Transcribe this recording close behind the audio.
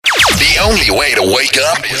only way to wake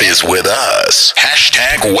up is with us.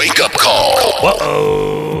 Hashtag wake up call.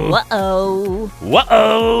 Whoa. Whoa.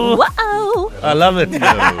 Whoa. Whoa. I love it.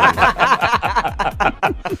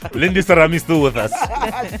 Lindy Sarami still with us,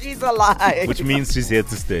 She's alive. which means she's here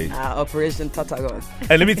to stay. Operation Tatagon.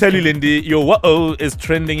 And let me tell you, Lindy, your whoa is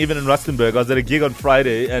trending even in Rustenburg. I was at a gig on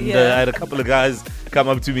Friday, and I had a couple of guys come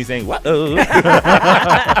up to me saying, whoa.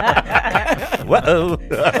 Whoa.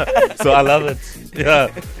 So I love it.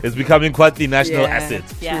 Yeah, it's becoming quite the national asset.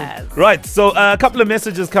 Yes. Right, so a couple of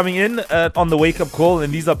messages coming in on the wake-up call,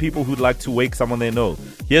 and these are people who'd like to wake someone they know.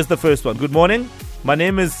 Here's the first one. Good morning. My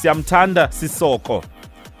name is Syamtanda Sisoko.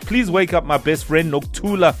 Please wake up my best friend,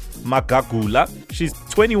 Noktula Magagula. She's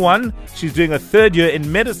 21. She's doing her third year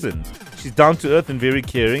in medicine. She's down to earth and very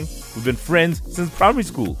caring. We've been friends since primary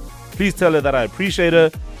school. Please tell her that I appreciate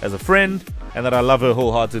her as a friend and that I love her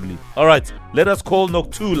wholeheartedly. All right, let us call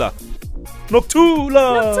Noktula.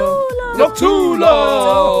 Noktula!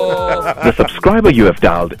 Noktula! The subscriber you have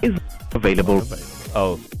dialed is available.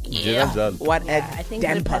 Oh, Yeah. What a I think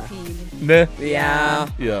damper. Nah. Yeah.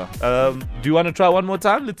 Yeah. Do you want to try one more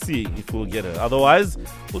time? Let's see if we'll get her. Otherwise,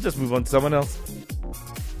 we'll just move on to someone else.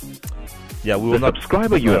 Yeah, we will The not.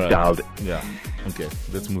 subscriber you have dialed. Yeah. Okay,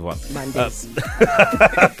 let's move on. Mondays.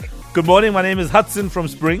 Good morning. My name is Hudson from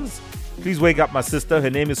Springs. Please wake up my sister. Her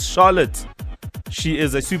name is Charlotte. She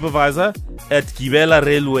is a supervisor at Gibela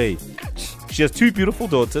Railway. She has two beautiful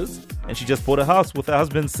daughters, and she just bought a house with her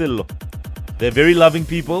husband, Sillo. They're very loving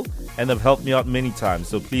people, and they've helped me out many times.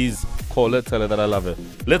 So please call her, tell her that I love her.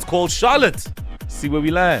 Let's call Charlotte. See where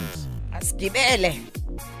we land. Askibele.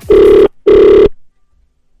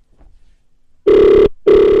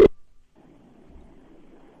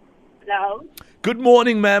 Hello. Good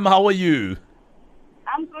morning, ma'am. How are you?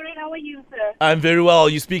 I'm good. How are you, sir? I'm very well.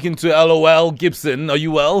 You speaking to LOL Gibson. Are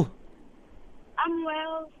you well? I'm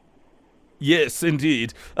well. Yes,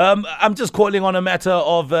 indeed. I'm just calling on a matter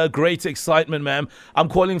of great excitement, ma'am. I'm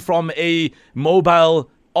calling from a mobile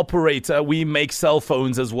operator. We make cell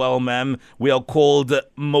phones as well, ma'am. We are called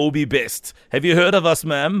Moby Best. Have you heard of us,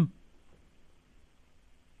 ma'am?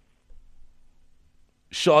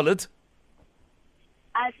 Charlotte?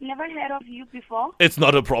 I've never heard of you before. It's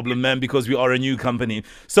not a problem, ma'am, because we are a new company.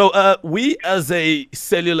 So we, as a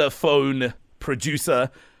cellular phone producer,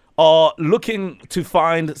 are looking to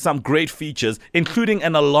find some great features, including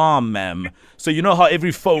an alarm, ma'am. So you know how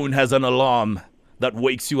every phone has an alarm that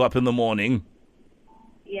wakes you up in the morning?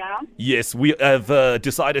 Yeah. Yes, we have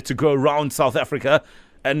decided to go around South Africa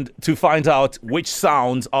and to find out which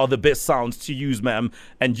sounds are the best sounds to use, ma'am.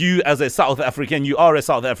 And you, as a South African, you are a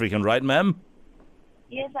South African, right, ma'am?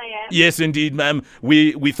 Yes, I am. Yes, indeed, ma'am.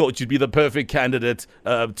 We thought you'd be the perfect candidate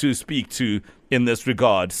to speak to in this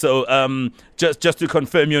regard. So just to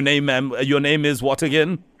confirm your name, ma'am, your name is what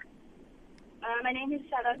again? My name is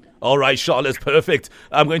Sharlotte. All right, Charlotte, perfect.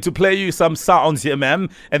 I'm going to play you some sounds here, ma'am,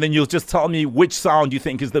 and then you'll just tell me which sound you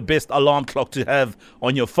think is the best alarm clock to have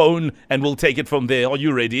on your phone, and we'll take it from there. Are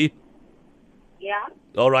you ready? Yeah.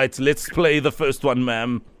 All right, let's play the first one,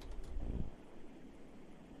 ma'am.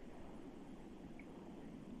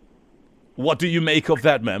 What do you make of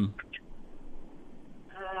that, ma'am?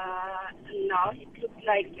 No, it looks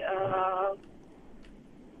like you're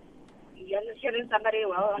hearing somebody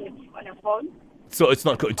well on a phone. So it's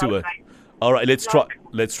not going to work. Right. All right, let's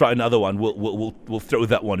try another one. We'll throw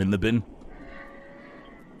that one in the bin.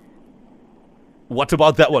 What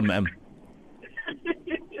about that one, ma'am?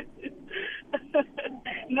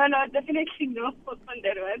 No, definitely no on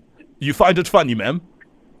that one. You find it funny, ma'am?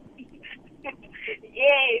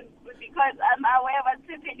 Yes, because I'm aware what's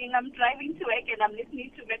happening. I'm driving to work and I'm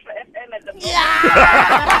listening to Metro FM at the moment.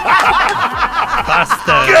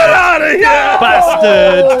 Bastard! Get out of here!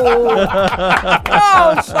 Bastard!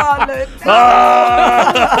 Oh, Charlotte.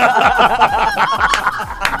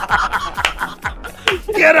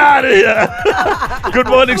 Get out of here! Good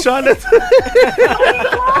morning, Charlotte.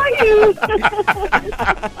 How are you?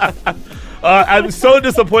 I'm so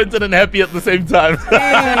disappointed and happy at the same time.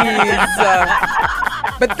 Please.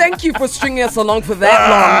 But thank you for stringing us along for that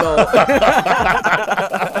long,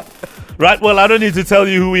 though. Right, well, I don't need to tell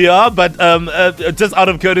you who we are, but just out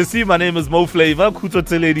of courtesy, my name is Mo Flavor. Kuto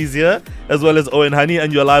Teledi's here, as well as Owen Honey,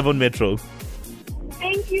 and you're live on Metro.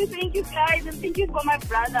 Thank you guys, and thank you for my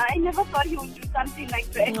brother. I never thought he would do something like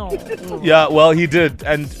that. No. Yeah, well, he did.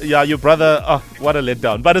 And yeah, your brother, oh, what a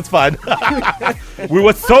letdown. But it's fine. We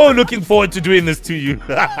were so looking forward to doing this to you.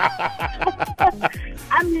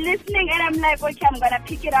 I'm listening and I'm like, okay, I'm gonna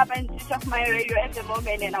pick it up and switch off my radio at the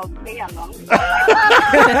moment and I'll play along.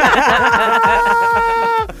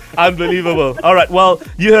 Unbelievable. All right. Well,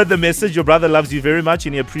 you heard the message. Your brother loves you very much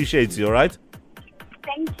and he appreciates you. All right.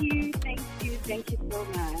 Thank you so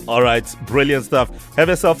much. All right. Brilliant stuff. Have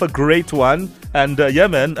yourself a great one. And yeah,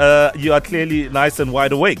 man, you are clearly nice and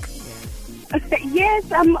wide awake.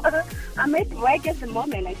 Yes, I'm at work at the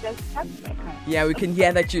moment. I just tapped my car. Yeah, we can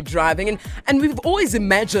hear that you're driving. And we've always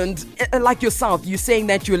imagined, like yourself, you saying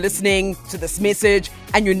that you're listening to this message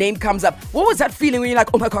and your name comes up. What was that feeling when you're like,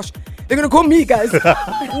 oh my gosh, they're going to call me, guys.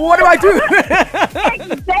 What do I do?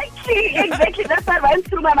 Exactly. That's what went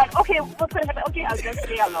through my mind. Okay, what's going to happen? Okay, I'll just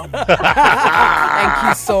stay along. Thank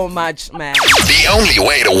you so much, man. The only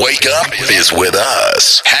way to wake up is with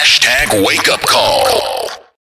us. #WakeUpCall.